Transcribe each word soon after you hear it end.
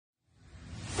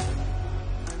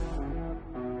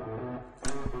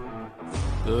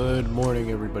Good morning,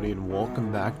 everybody, and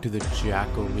welcome back to the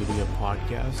Jacko Media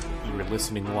Podcast. You are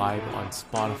listening live on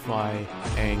Spotify,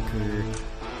 Anchor,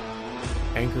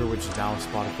 which is now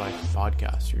Spotify for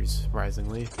podcasters,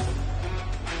 surprisingly.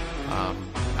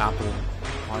 Apple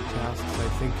Podcasts, I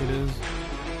think it is.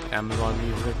 Amazon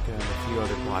Music, and a few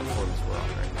other platforms we're on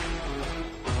right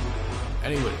now.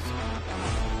 Anyways.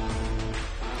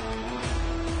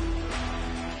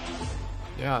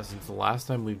 Yeah, since the last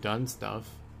time we've done stuff,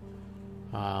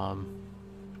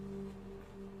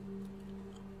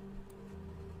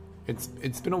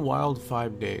 it's been a wild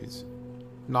 5 days.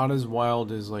 Not as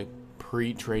wild as like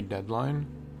pre-trade deadline,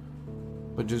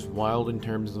 but just wild in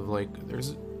terms of like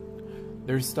there's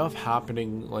stuff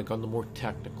happening like on the more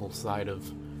technical side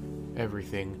of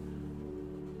everything.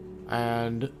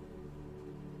 And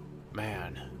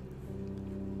man,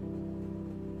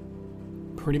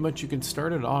 pretty much you can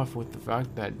start it off with the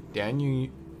fact that Danny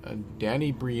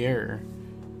Briere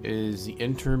is the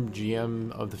interim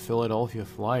GM of the Philadelphia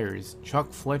Flyers.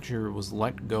 Chuck Fletcher was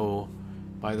let go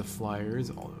by the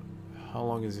Flyers. How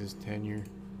long is his tenure?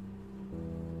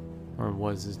 Or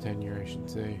was his tenure, I should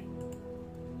say.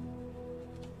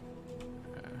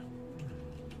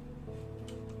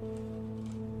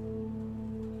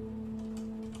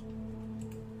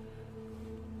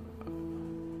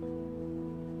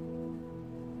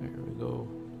 There we go.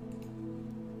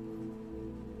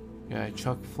 Yeah,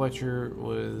 Chuck Fletcher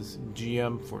was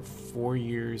GM for 4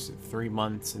 years, 3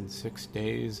 months, and 6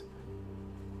 days.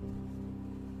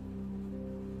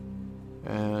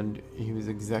 And he was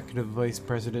executive vice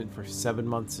president for 7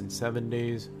 months and 7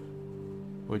 days,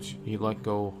 which he let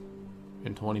go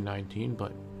in 2019.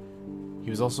 But he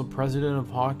was also president of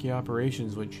hockey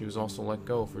operations, which he was also let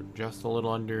go for just a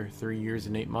little under 3 years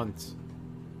and 8 months.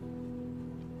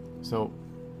 So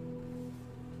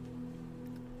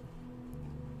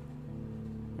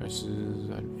this is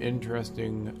an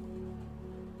interesting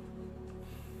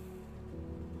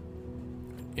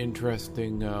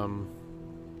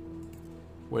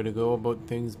way to go about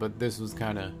things, but this was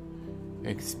kind of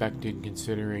expected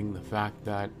considering the fact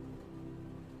that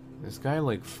this guy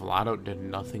like flat out did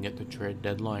nothing at the trade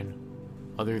deadline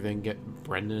other than get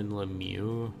Brendan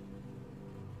Lemieux.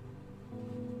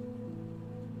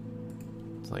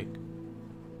 It's like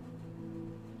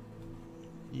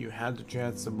you had the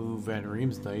chance to move Van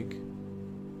Riemsdyk,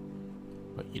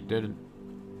 but you didn't.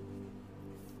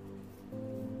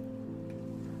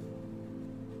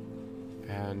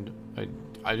 And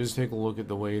I just take a look at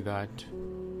the way that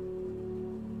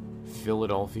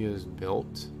Philadelphia is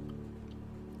built.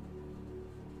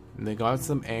 And they got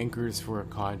some anchors for a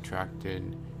contract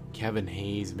in Kevin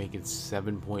Hayes making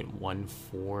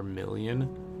 $7.14 million.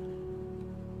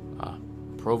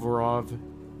 Provorov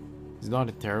is not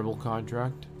a terrible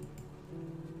contract.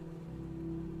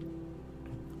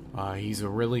 He's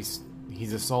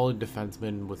a solid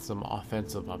defenseman with some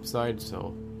offensive upside,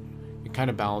 so it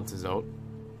kind of balances out.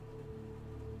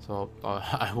 So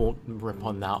I won't rip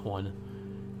on that one.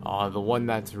 The one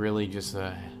that's really just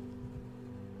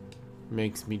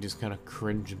makes me just kind of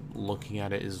cringe looking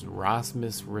at it is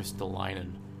Rasmus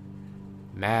Ristolainen.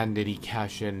 Man, did he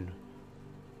cash in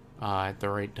at the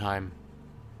right time.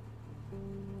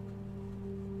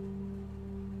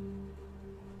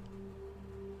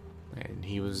 And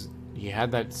he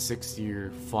had that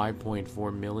 6-year,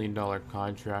 $5.4 million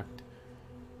contract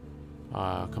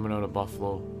coming out of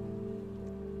Buffalo.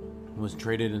 Was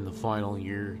traded in the final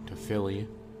year to Philly.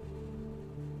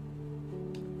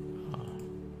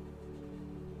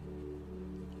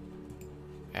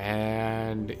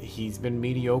 And he's been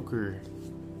mediocre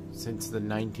since the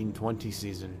 1920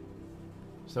 season.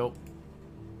 So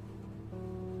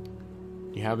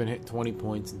you haven't hit 20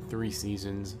 points in 3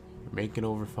 seasons. You're making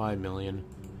over $5 million.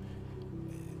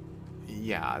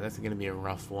 Yeah, that's going to be a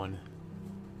rough one.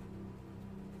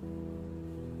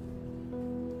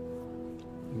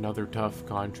 Another tough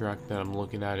contract that I'm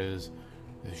looking at is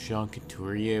the Sean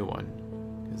Couturier one.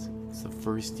 Because it's the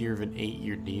first year of an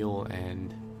 8-year deal,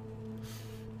 and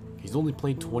he's only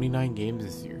played 29 games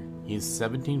this year. He has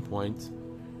 17 points.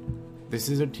 This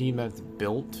is a team that's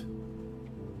built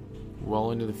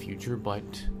well into the future,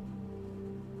 but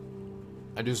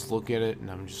I just look at it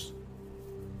and I'm just...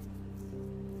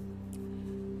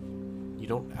 You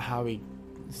don't have a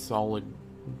solid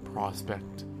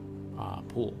prospect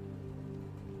pool.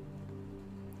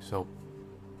 So,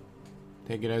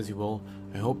 take it as you will.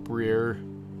 I hope Briere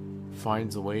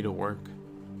finds a way to work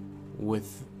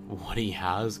with what he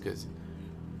has, because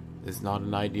it's not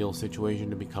an ideal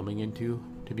situation to be coming into,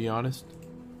 to be honest.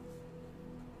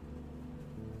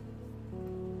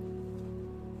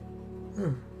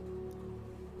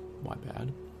 My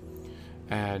bad.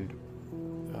 And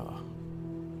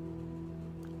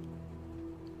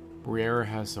Briere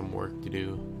has some work to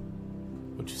do,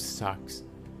 which sucks.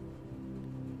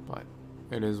 But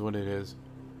it is what it is.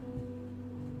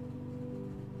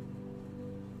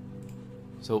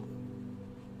 So,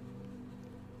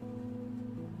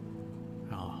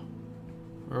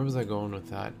 where was I going with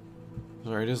that?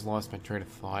 Sorry, I just lost my train of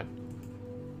thought.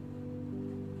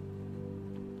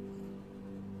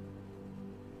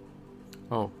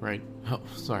 Oh, right. Oh,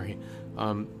 sorry.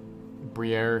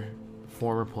 Briere,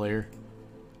 former player.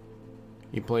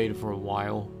 He played for a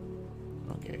while.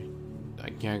 Okay. I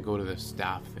can't go to the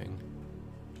staff thing.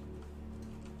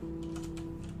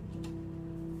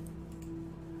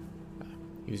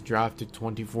 He was drafted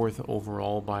 24th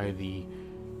overall by the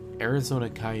Arizona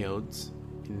Coyotes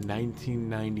in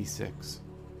 1996.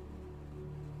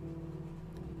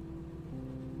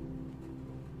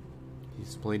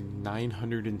 He's played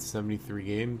 973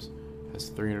 games, has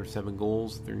 307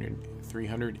 goals,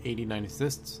 389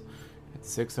 assists, and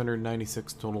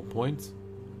 696 total points.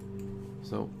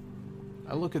 So,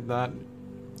 I look at that.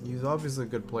 He's obviously a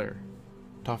good player.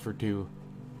 Tougher too.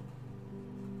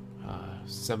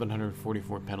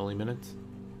 744 penalty minutes.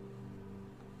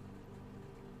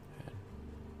 And,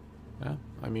 yeah,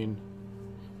 I mean,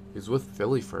 he was with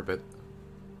Philly for a bit.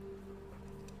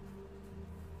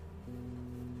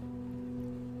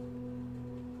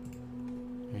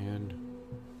 And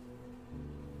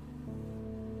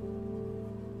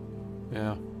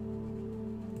yeah,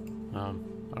 I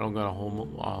don't got a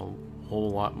whole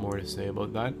lot more to say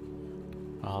about that.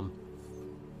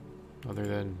 Other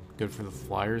than good for the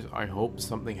Flyers. I hope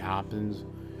something happens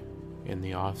in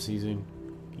the off season.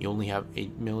 You only have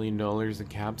 $8 million in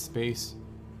cap space.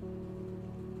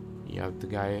 You have the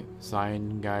guy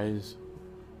sign guys.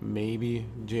 Maybe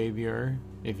JVR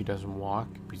if he doesn't walk.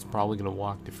 He's probably going to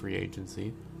walk to free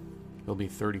agency. He'll be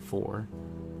 34.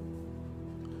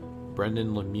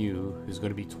 Brendan Lemieux, who's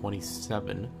going to be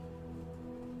 27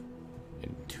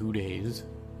 in 2 days,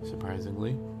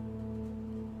 surprisingly.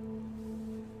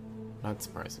 Not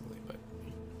surprisingly, but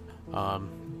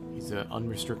he's an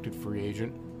unrestricted free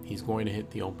agent. He's going to hit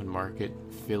the open market.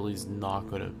 Philly's not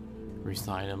going to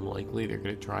re-sign him likely. They're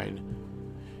going to try and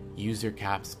use their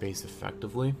cap space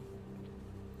effectively.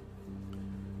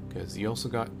 Because you also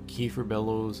got Kiefer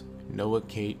Bellows, Noah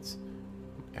Cates,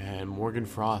 and Morgan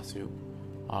Frost, who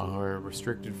are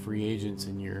restricted free agents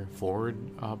in your forward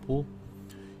pool.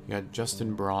 You got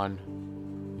Justin Braun,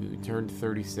 who turned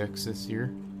 36 this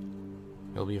year.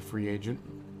 He'll be a free agent.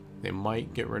 They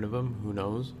might get rid of him, who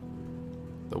knows.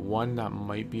 The one that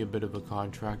might be a bit of a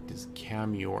contract is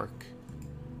Cam York.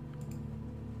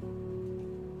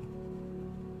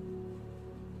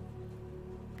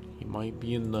 He might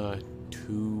be in the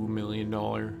 $2 million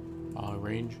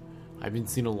range. I haven't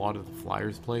seen a lot of the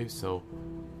Flyers play, so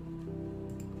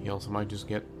he also might just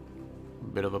get a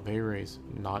bit of a pay raise.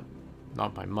 Not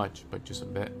by much, but just a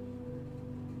bit.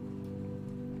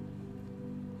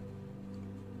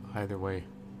 Either way,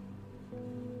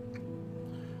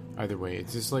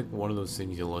 it's just like one of those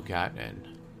things you look at and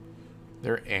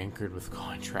they're anchored with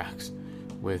contracts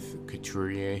with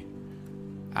Couturier,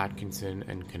 Atkinson,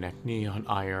 and Konechny on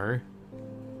IR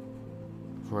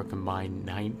for a combined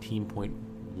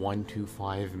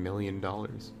 $19.125 million.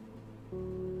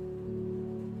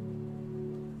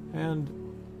 And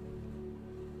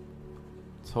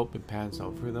let's hope it pans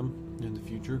out for them in the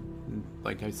future. And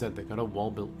like I said, they got a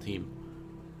well-built team.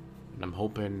 And I'm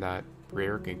hoping that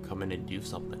Briere can come in and do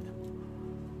something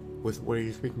with what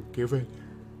he's been given.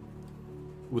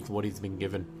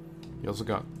 You also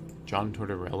got John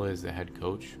Tortorella as the head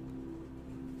coach.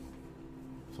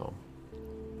 So,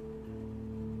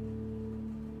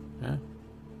 yeah.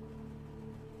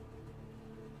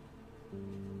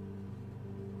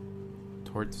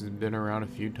 Torts has been around a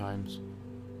few times.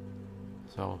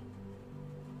 So,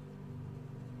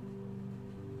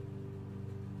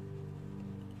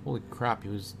 holy crap, he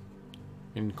was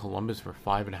in Columbus for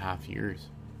 5.5 years.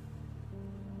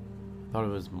 I thought it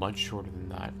was much shorter than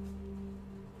that.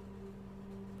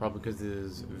 Probably because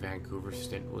his Vancouver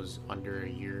stint was under a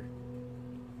year.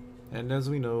 And as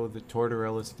we know, the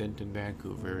Tortorella stint in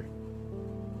Vancouver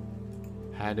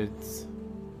had its...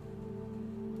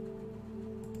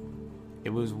 It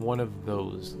was one of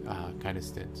those kind of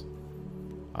stints.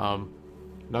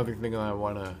 Another thing that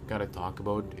I gotta talk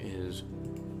about is...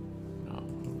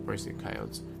 where's the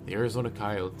Coyotes? The Arizona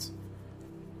Coyotes.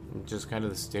 Just kind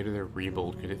of the state of their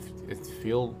rebuild. It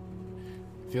feels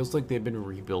like they've been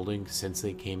rebuilding since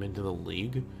they came into the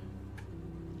league.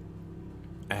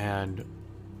 And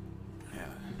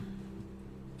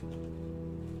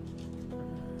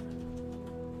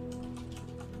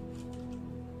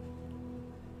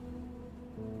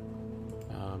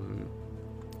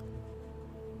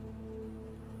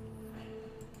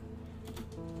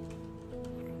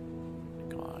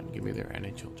give me their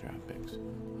NHL draft picks.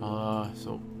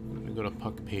 So I'm gonna go to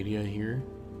Puckpedia here.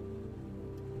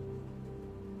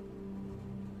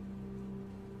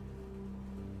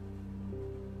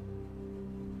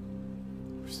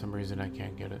 For some reason I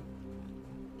can't get it.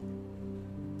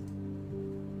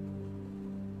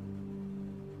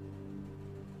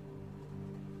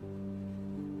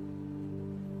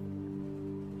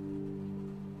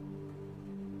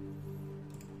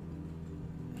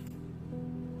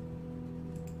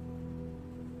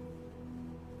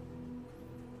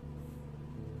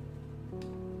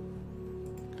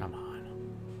 Come on.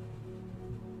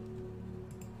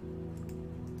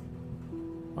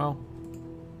 Well.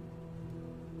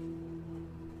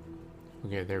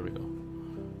 Okay, there we go.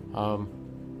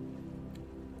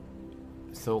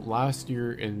 So last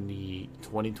year in the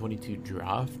 2022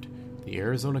 draft, the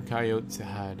Arizona Coyotes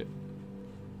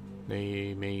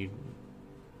they made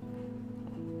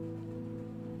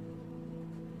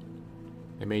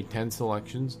 10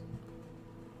 selections,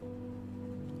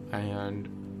 and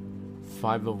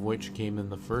 5 of which came in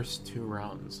the first 2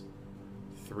 rounds.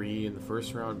 3 in the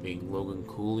first round being Logan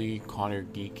Cooley, Connor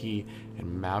Geekie,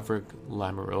 and Maverick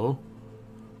Lamoureux.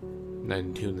 And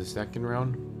then 2 in the second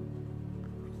round.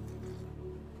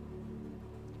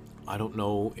 I don't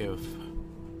know if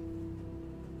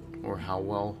or how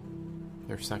well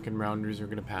their second rounders are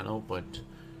going to pan out, but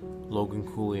Logan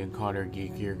Cooley and Connor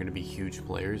Geekie are going to be huge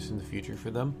players in the future for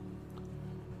them.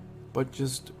 But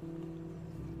just,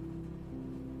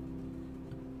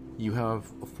 you have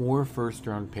 4 first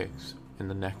round picks in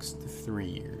the next 3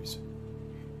 years.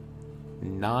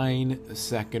 9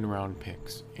 second round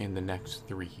picks in the next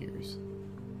 3 years.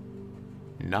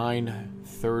 9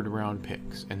 third round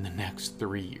picks in the next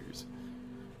 3 years.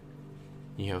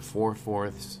 You have 4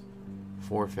 fourths,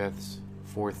 4 fifths,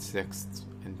 4 sixths,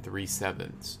 and 3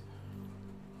 sevenths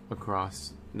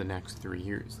across the next 3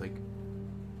 years. Like,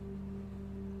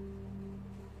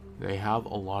 they have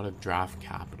a lot of draft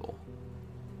capital.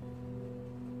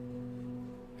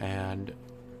 And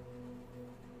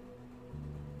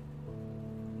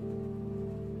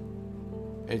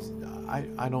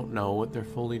I don't know what they're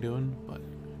fully doing, but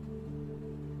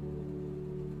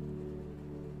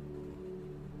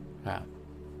yeah,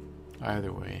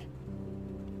 either way,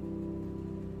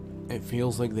 it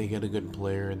feels like they get a good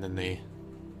player and then they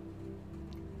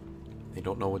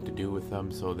don't know what to do with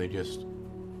them, so they just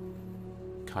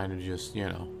kind of just, you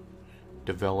know,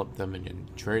 develop them and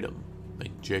trade them,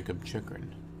 like Jacob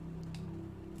Chychrun.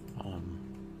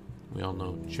 We all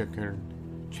know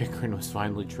Chychrun was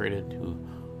finally traded to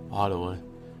Ottawa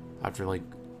after like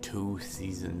 2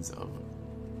 seasons of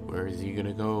where is he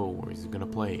gonna go, where is he gonna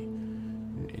play.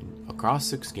 And across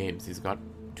 6 games, he's got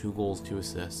 2 goals, 2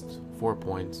 assists, 4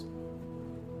 points.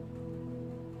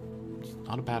 He's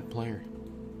not a bad player,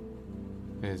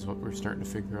 is what we're starting to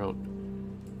figure out.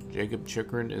 Jacob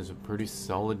Chychrun is a pretty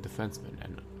solid defenseman,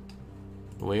 and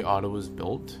the way Ottawa's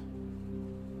built,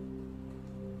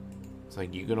 it's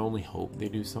like you can only hope they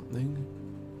do something,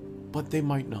 but they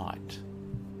might not.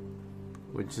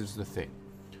 Which is the thing.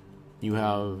 You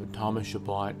have Thomas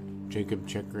Chabot, Jacob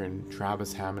Chychrun,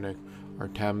 Travis Hamonic,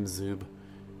 Artem Zub,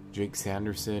 Jake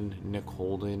Sanderson, Nick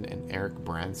Holden, and Eric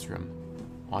Brandstrom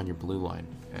on your blue line,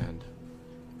 and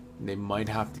they might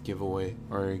have to give away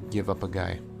or give up a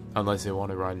guy unless they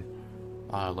want to run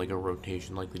like a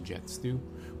rotation like the Jets do,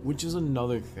 which is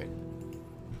another thing.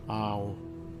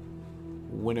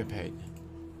 Winnipeg,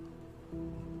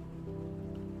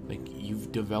 like,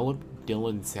 you've developed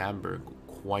Dylan Sandberg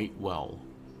quite well.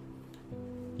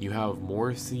 You have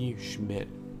Morrissey, Schmidt,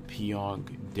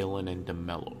 Pionk, Dylan, and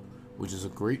DeMello, which is a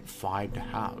great 5 to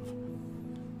have.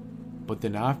 But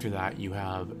then after that, you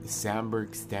have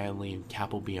Sandberg, Stanley, and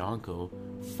Capobianco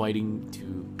fighting to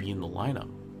be in the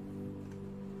lineup.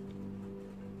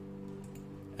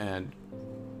 And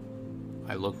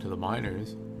I look to the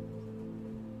minors.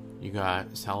 You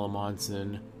got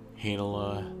Salamonson,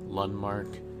 Heinola,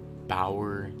 Lundmark,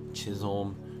 Bauer,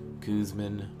 Chisholm,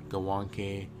 Guzman,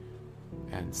 Gawanke,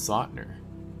 and Sotner.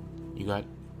 You got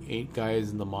 8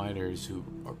 guys in the minors who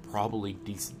are probably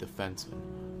decent defensemen.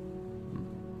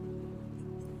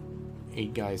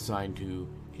 8 guys signed to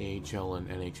AHL and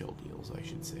NHL deals, I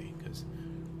should say, because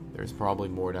there's probably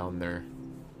more down there.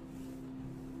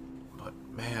 But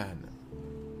man,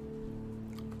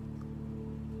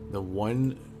 the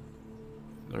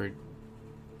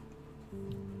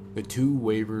 2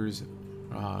 waivers,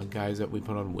 guys that we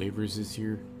put on waivers this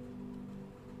year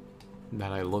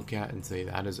that I look at and say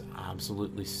that is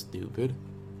absolutely stupid.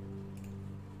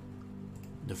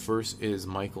 The first is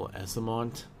Michael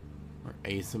Esamont, or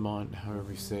Asamont,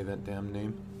 however you say that damn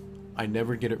name. I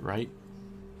never get it right.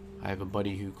 I have a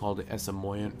buddy who called it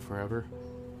Esamoyant forever,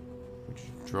 which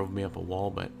drove me up a wall,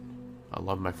 but I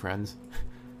love my friends.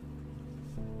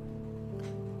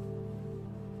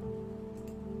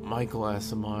 Michael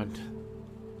Esamont,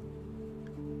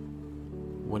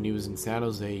 when he was in San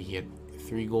Jose, he had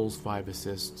 3 goals, 5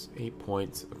 assists, 8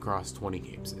 points across 20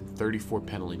 games, and 34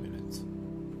 penalty minutes.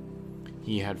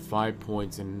 He had 5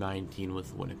 points in 19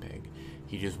 with Winnipeg.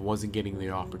 He just wasn't getting the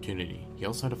opportunity. He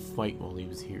also had a fight while he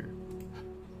was here.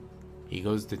 He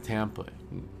goes to Tampa.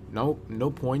 No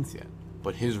points yet.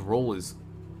 But his role is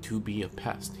to be a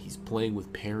pest. He's playing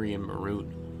with Perry and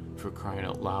Maroon, for crying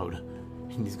out loud.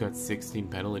 And he's got 16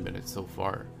 penalty minutes so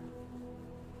far.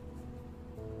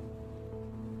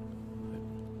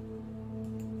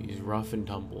 He's rough and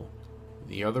tumble.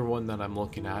 The other one that I'm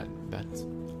looking at, that's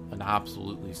an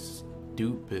absolutely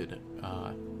stupid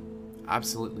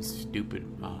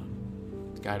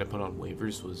guy to put on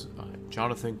waivers, was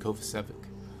Jonathan Kovacevic.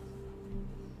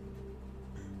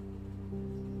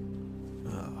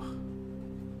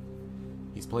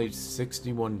 He's played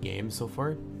 61 games so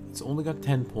far. He's only got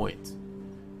 10 points.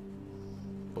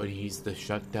 But he's the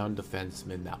shutdown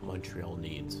defenseman that Montreal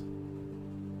needs.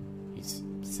 He's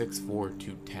 6'4",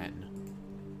 210.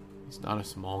 He's not a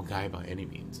small guy by any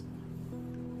means.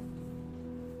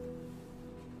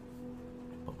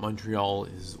 But Montreal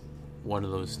is one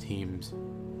of those teams.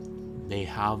 They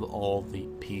have all the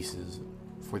pieces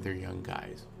for their young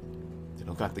guys. They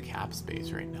don't got the cap space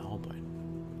right now, but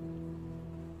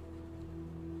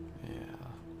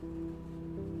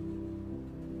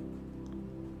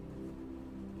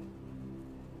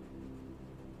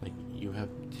you have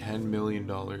 $10 million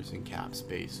in cap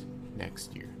space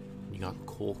next year. You got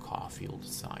Cole Caulfield to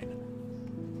sign.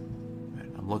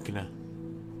 Man, I'm looking at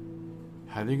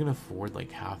how they're gonna afford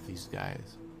like half these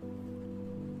guys,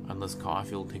 unless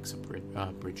Caulfield takes a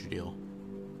bridge deal.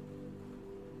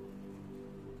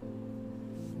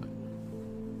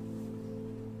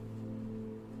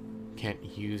 Kent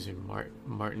Hughes and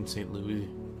Martin St. Louis,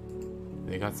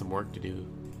 they got some work to do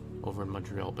over in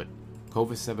Montreal, but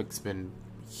Kovacevic's been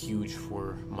huge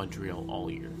for Montreal all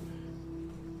year.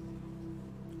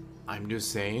 I'm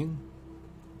just saying,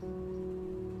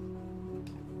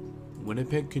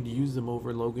 Winnipeg could use them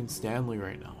over Logan Stanley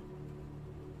right now.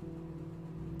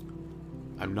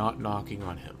 I'm not knocking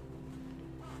on him.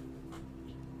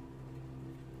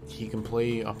 He can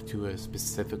play up to a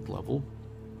specific level.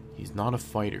 He's not a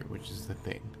fighter, which is the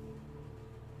thing.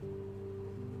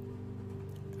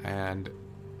 And,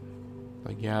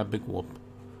 like, yeah, big whoop.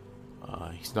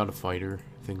 He's not a fighter,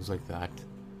 things like that.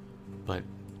 But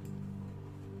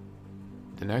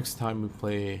the next time we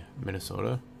play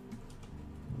Minnesota,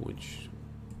 which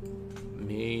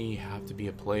may have to be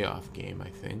a playoff game, I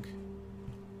think,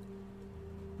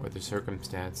 or the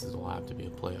circumstances will have to be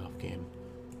a playoff game.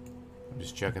 I'm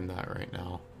just checking that right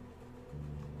now.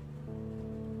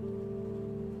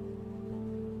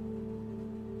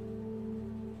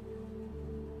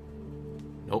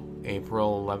 Nope,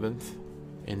 April 11th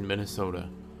in Minnesota.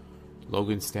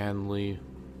 Logan Stanley,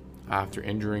 after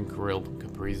injuring Kirill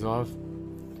Kaprizov,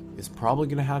 is probably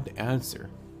going to have to answer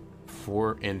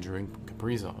for injuring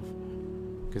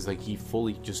Kaprizov. Because, like, he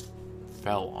fully just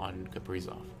fell on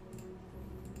Kaprizov.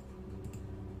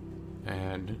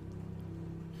 And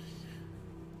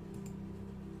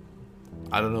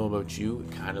I don't know about you,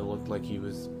 it kind of looked like he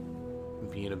was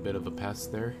being a bit of a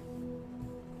pest there.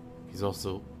 He's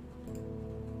also,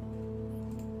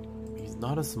 he's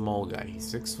not a small guy. He's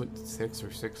 6'6" or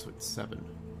 6'7".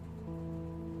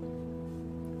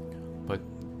 But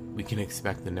we can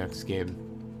expect the next game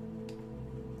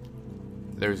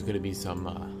there's going to be some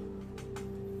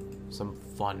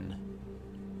fun.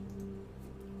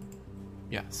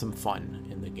 Yeah, some fun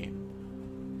in the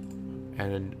game.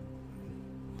 And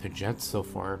the Jets so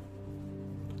far,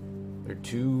 their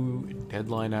 2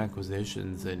 deadline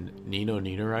acquisitions in Nino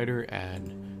Niederreiter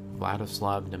and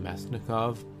Vladislav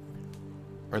Nemesnikov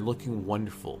are looking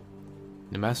wonderful.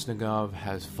 Nemesnikov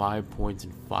has 5 points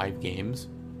in 5 games,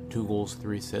 2 goals,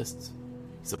 3 assists.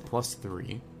 He's a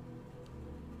 +3.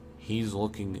 He's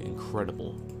looking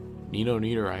incredible. Nino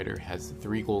Niederreiter has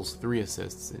 3 goals, 3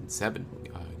 assists in 7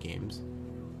 games.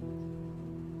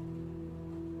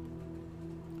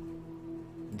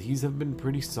 These have been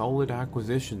pretty solid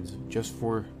acquisitions just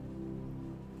for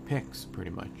picks,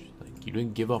 pretty much. Like, you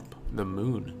didn't give up the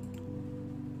moon.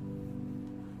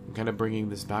 I'm kind of bringing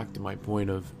this back to my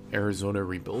point of Arizona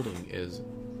rebuilding is,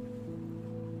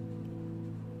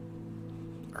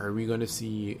 are we going to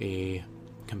see a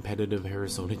competitive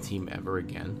Arizona team ever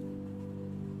again?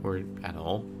 Or at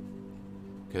all?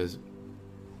 Because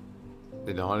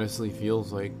it honestly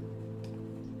feels like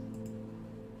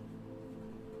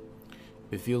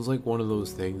it feels like one of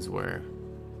those things where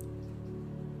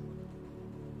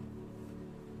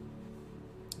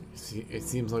it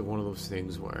seems like one of those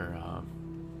things where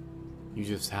you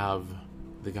just have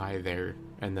the guy there,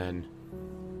 and then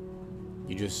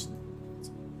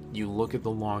you look at the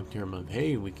long term of,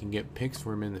 hey, we can get picks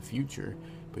for him in the future,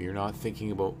 but you're not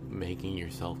thinking about making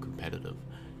yourself competitive.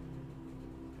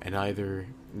 And either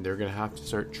they're going to have to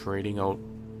start trading out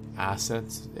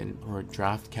assets or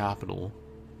draft capital,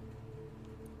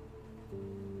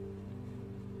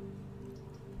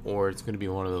 or it's going to be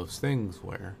one of those things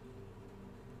where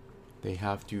they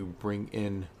have to bring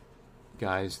in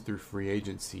guys through free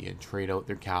agency and trade out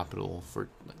their capital for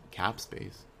cap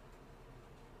space.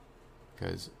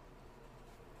 Because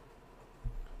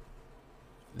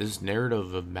this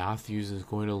narrative of Matthews is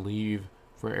going to leave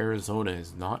for Arizona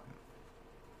is not...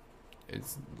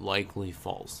 It's likely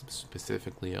false.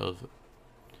 Specifically of...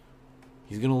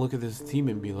 He's going to look at this team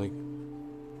and be like,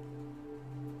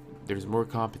 there's more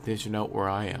competition out where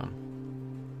I am.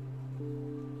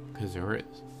 Because there is.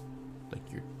 Like,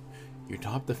 your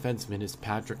top defenseman is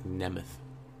Patrick Nemeth.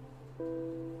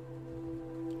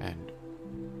 And,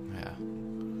 yeah.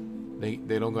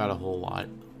 They don't got a whole lot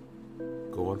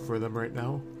going for them right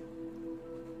now.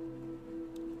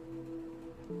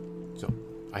 So,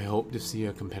 I hope to see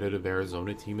a competitive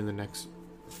Arizona team in the next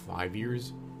 5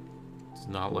 years. It's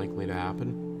not likely to happen.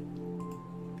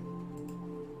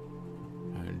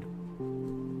 And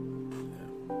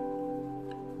yeah.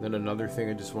 Then another thing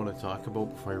I just want to talk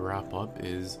about before I wrap up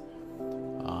is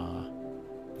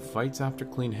fights after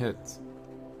clean hits.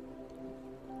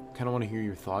 Kind of want to hear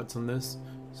your thoughts on this.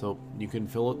 So you can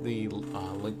fill out the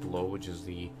link below, which is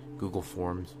the Google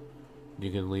Forms.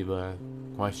 You can leave a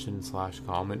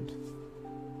question/comment.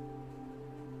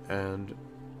 And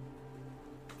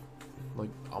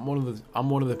like I'm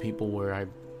one of the people where I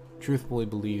truthfully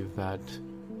believe that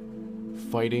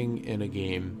fighting in a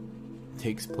game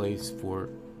takes place for,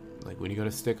 like, when you got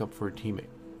to stick up for a teammate.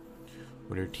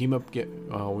 When your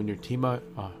teammate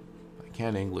I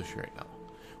can't English right now.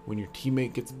 When your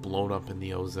teammate gets blown up in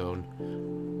the ozone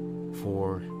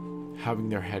for having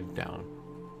their head down.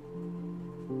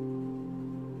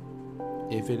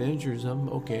 If it injures them,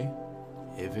 okay.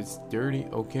 If it's dirty,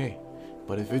 okay.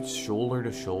 But if it's shoulder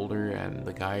to shoulder and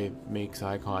the guy makes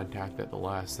eye contact at the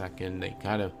last second, they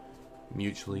kind of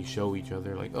mutually show each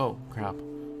other like, oh crap,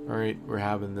 alright, we're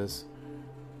having this,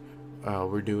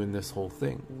 we're doing this whole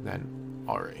thing, then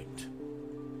alright.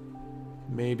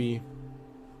 Maybe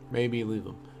leave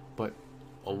them. But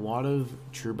a lot of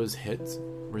Trouba's hits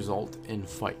result in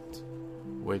fights,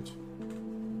 which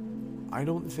I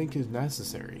don't think is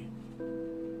necessary.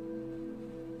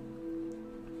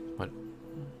 But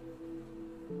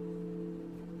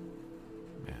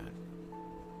man,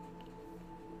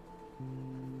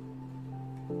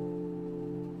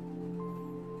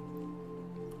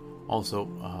 also,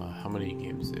 how many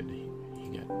games did he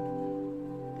get?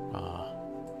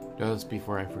 Just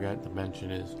before I forget to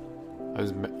mention is, I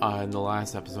was in the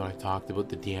last episode I talked about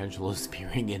the D'Angelo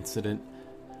spearing incident,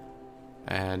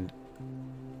 and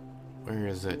where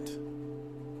is it?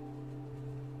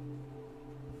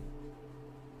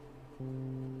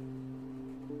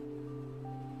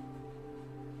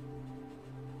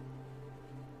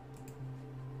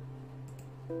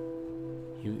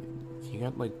 He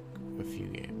got like a few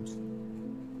games.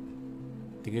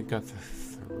 I think it got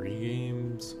 3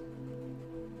 games.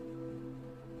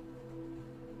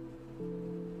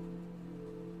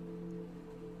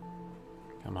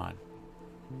 Come on.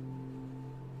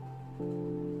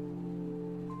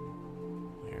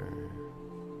 Where?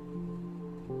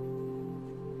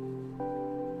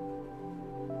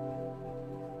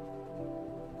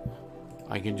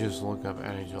 I can just look up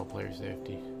NHL player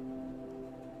safety.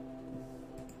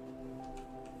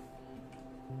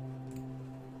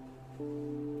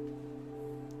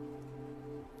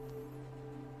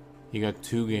 He got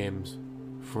 2 games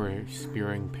for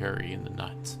spearing Perry in the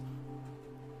nuts.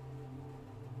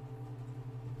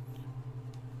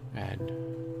 And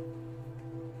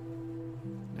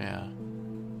yeah,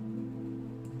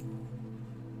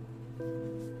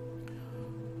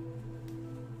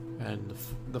 and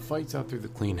the fights after the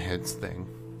clean hits thing,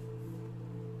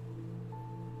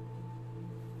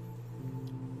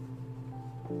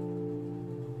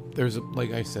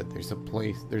 like I said,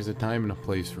 there's a time and a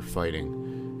place for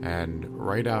fighting, and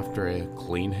right after a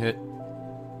clean hit,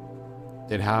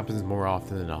 it happens more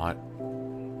often than not.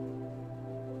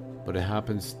 But it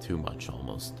happens too much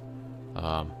almost.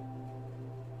 I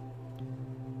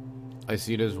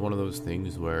see it as one of those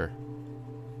things where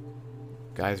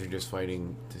guys are just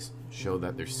fighting to show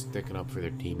that they're sticking up for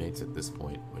their teammates at this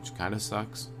point, which kind of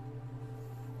sucks.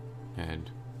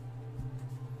 And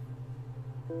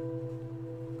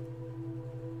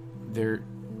there's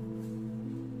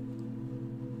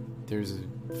a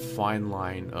fine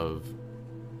line of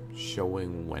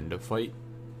showing when to fight,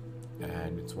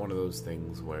 and it's one of those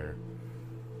things where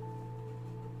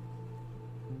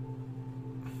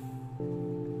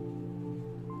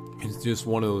it's just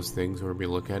one of those things where we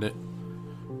look at it,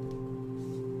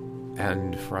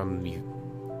 and from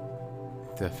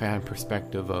the fan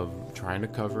perspective of trying to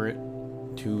cover it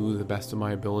to the best of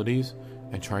my abilities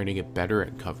and trying to get better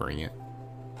at covering it,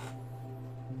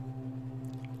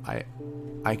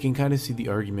 I can kind of see the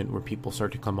argument where people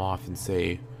start to come off and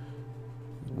say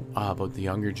about the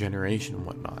younger generation and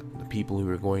whatnot, the people who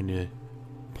are going to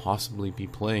possibly be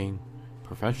playing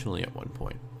professionally at one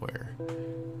point,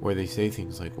 where they say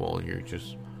things like, well, you're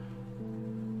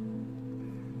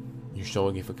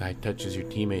showing if a guy touches your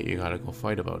teammate, you gotta go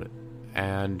fight about it.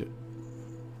 And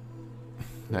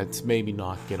that's maybe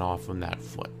not get off on that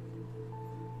foot.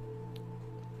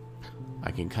 I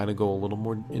can kind of go a little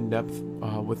more in depth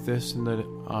with this in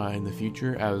the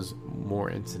future as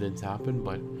more incidents happen,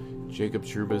 but Jacob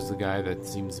Trouba is the guy that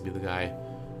seems to be the guy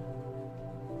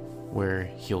where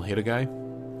he'll hit a guy.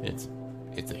 It's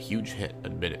a huge hit,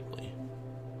 admittedly,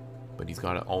 but he's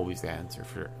got to always answer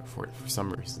for it for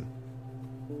some reason.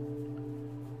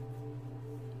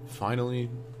 Finally,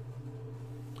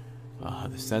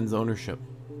 the Sens ownership.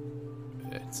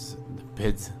 It's the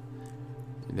bids.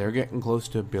 They're getting close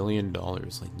to $1 billion.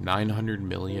 Like $900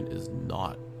 million is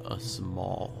not a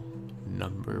small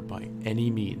number by any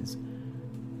means.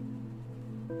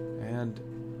 And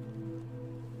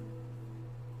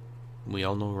we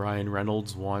all know Ryan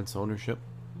Reynolds wants ownership.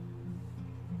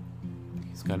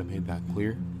 He's kind of made that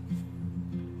clear.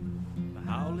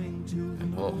 And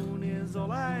is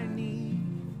all I need.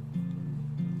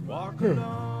 Walk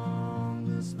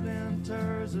along the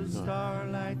splinters of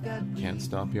starlight that can't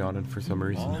stop yawning for some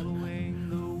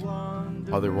reason.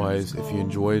 Otherwise, if you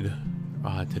enjoyed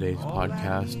today's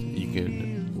podcast, you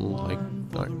can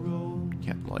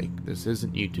this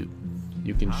isn't YouTube.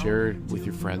 You can share it with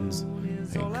your friends.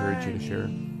 I encourage you to share.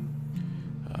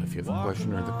 If you have a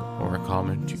question or a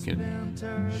comment, you can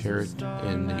share it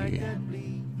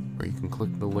or you can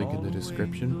click the link in the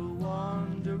description.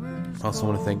 I also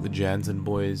want to thank the Jansen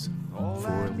boys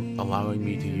for allowing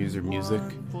me to use their music,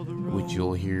 which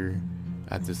you'll hear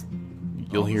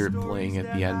it playing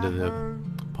at the end of the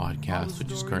podcast,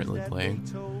 which is currently playing.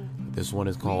 This one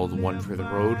is called One for the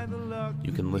Road.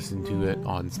 You can listen to it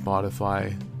on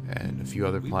Spotify and a few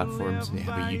other platforms. They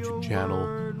have a YouTube channel,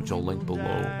 which I'll link below.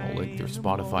 I'll link their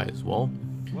Spotify as well.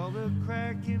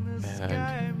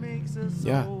 And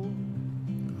yeah,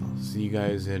 I'll see you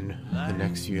guys in the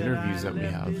next few interviews that we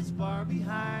have.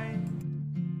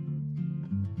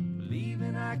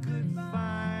 Believing I could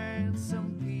find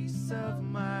some peace of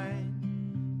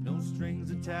mind. No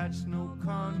strings attached, no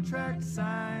contract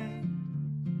signed.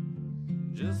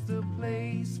 Just a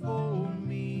place for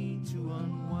me to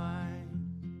unwind.